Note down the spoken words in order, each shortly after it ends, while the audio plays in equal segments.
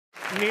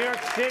New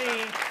York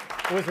City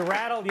was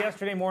rattled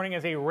yesterday morning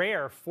as a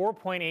rare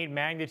 4.8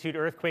 magnitude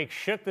earthquake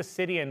shook the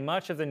city and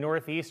much of the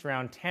Northeast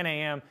around 10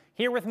 a.m.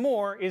 Here with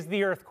more is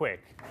the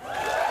earthquake. Oh,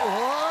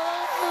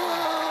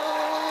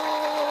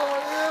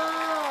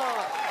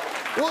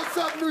 yeah. What's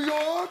up, New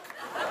York?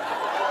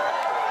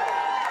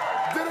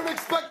 Didn't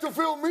expect to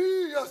feel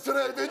me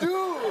yesterday, did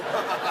you?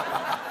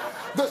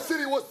 The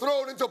city was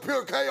thrown into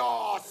pure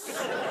chaos.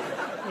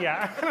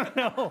 Yeah, I don't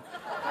know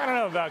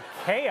about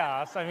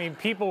chaos. I mean,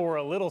 people were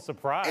a little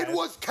surprised. It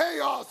was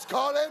chaos,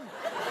 Colin.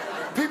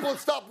 People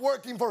stopped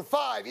working for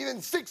 5,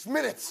 even 6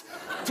 minutes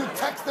to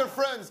text their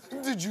friends.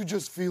 Did you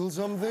just feel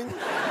something?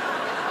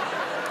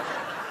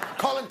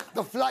 Colin,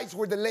 the flights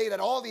were delayed at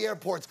all the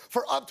airports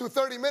for up to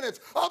 30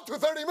 minutes. Up to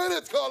 30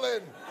 minutes,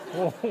 Colin.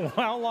 Well,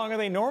 how long are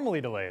they normally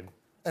delayed?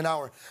 An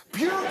hour.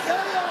 Pure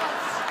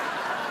chaos!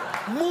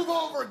 Move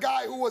over,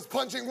 guy who was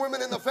punching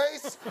women in the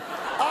face.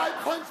 I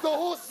punched the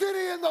whole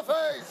city in the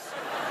face.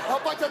 A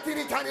bunch of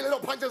teeny tiny little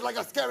punches like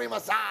a scary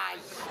massage.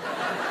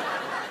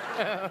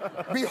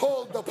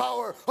 Behold the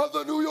power of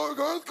the New York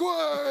earthquake.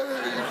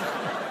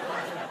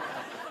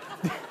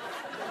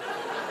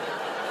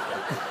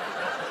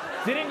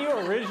 Didn't you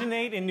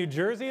originate in New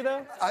Jersey,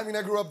 though? I mean,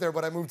 I grew up there,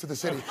 but I moved to the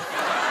city.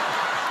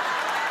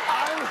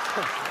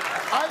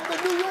 I'm the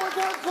New York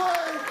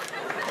earthquake!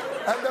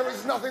 And there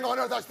is nothing on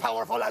earth as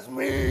powerful as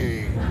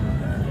me.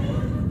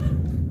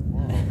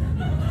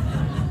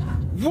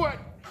 What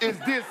is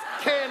this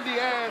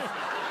candy-ass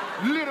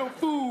little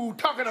fool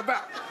talking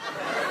about?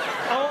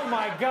 Oh,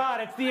 my God,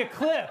 it's the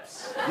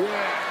Eclipse.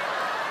 Yeah.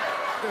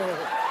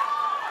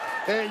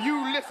 And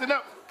you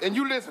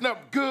listen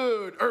up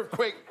good,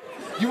 earthquake.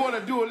 You want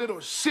to do a little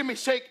shimmy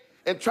shake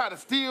and try to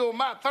steal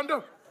my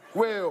thunder?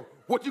 Well,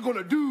 what you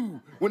gonna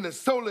do when the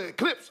solar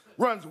eclipse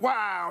runs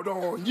wild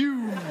on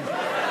you?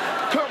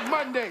 Come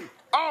Monday,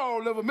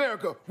 all of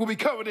America will be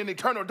covered in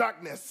eternal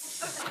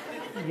darkness.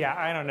 Yeah,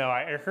 I don't know.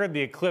 I heard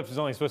the eclipse is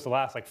only supposed to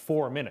last like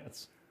 4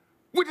 minutes.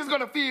 Which is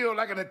gonna feel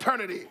like an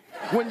eternity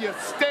when you're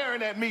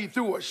staring at me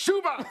through a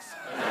shoebox.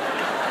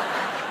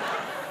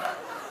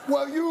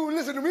 Well, you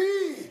listen to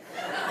me.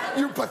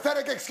 You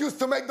pathetic excuse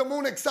to make the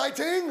moon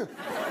exciting.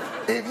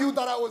 If you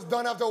thought I was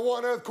done after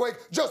one earthquake,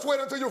 just wait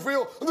until you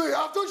feel the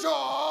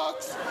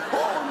aftershocks.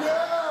 Oh,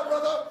 yeah,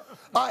 brother.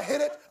 I hit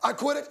it, I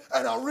quit it,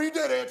 and I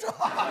redid it.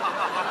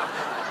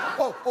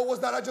 Oh, what was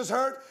that I just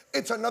heard?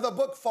 It's another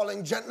book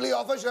falling gently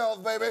off a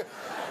shelf, baby.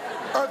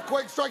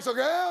 Earthquake strikes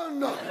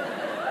again.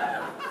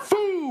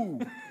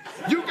 Fool!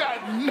 You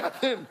got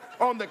nothing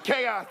on the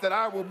chaos that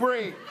I will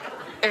bring.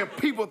 And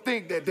people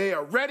think that they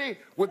are ready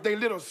with their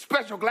little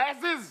special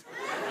glasses?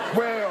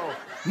 Well,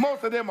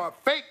 most of them are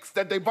fakes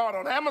that they bought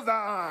on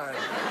Amazon.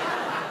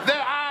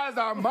 Their eyes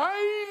are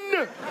mine,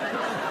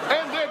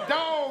 and their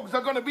dogs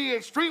are gonna be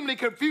extremely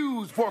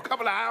confused for a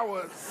couple of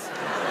hours.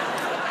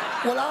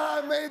 Well,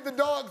 I made the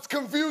dogs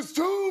confused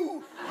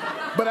too.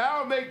 But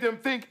I'll make them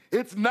think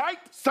it's night,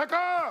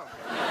 sucker!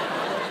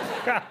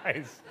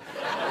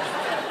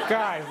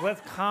 Guys,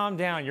 let's calm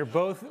down. You're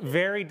both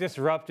very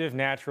disruptive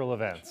natural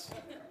events.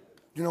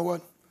 You know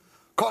what?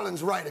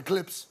 Colin's right,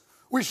 Eclipse.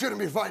 We shouldn't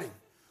be fighting.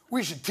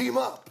 We should team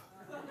up.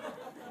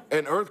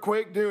 An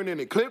earthquake during an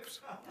eclipse?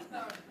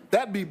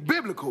 That'd be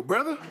biblical,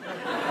 brother.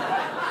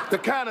 The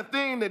kind of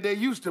thing that they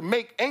used to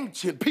make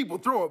ancient people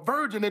throw a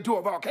virgin into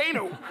a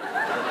volcano.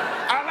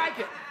 I like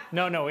it.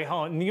 No, wait,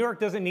 hold on. New York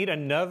doesn't need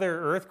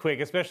another earthquake,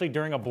 especially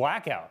during a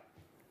blackout.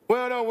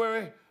 Well, don't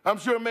worry. I'm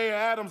sure Mayor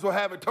Adams will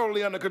have it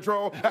totally under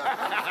control. The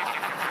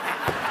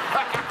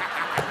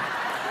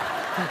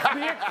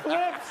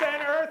eclipse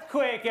and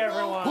earthquake,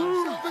 everyone.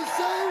 Shall we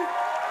say?